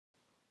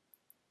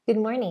Good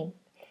morning.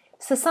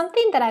 So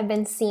something that I've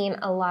been seeing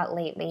a lot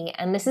lately,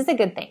 and this is a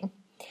good thing,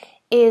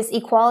 is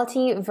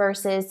equality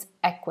versus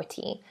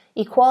equity.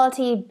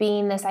 Equality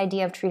being this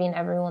idea of treating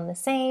everyone the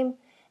same,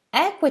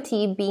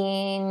 equity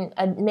being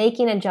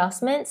making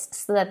adjustments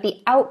so that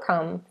the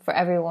outcome for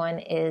everyone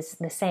is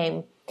the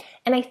same.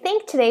 And I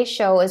think today's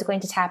show is going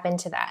to tap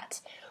into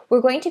that.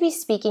 We're going to be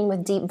speaking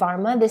with Deep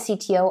Varma, the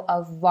CTO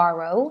of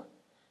Varo,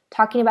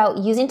 talking about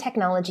using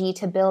technology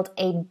to build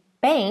a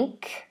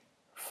bank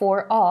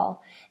for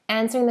all,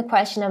 answering the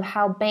question of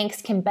how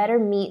banks can better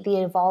meet the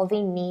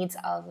evolving needs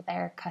of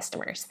their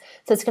customers.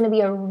 So it's going to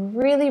be a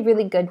really,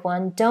 really good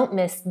one. Don't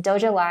miss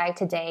Dojo.live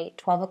today,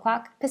 12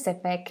 o'clock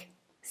Pacific.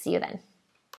 See you then.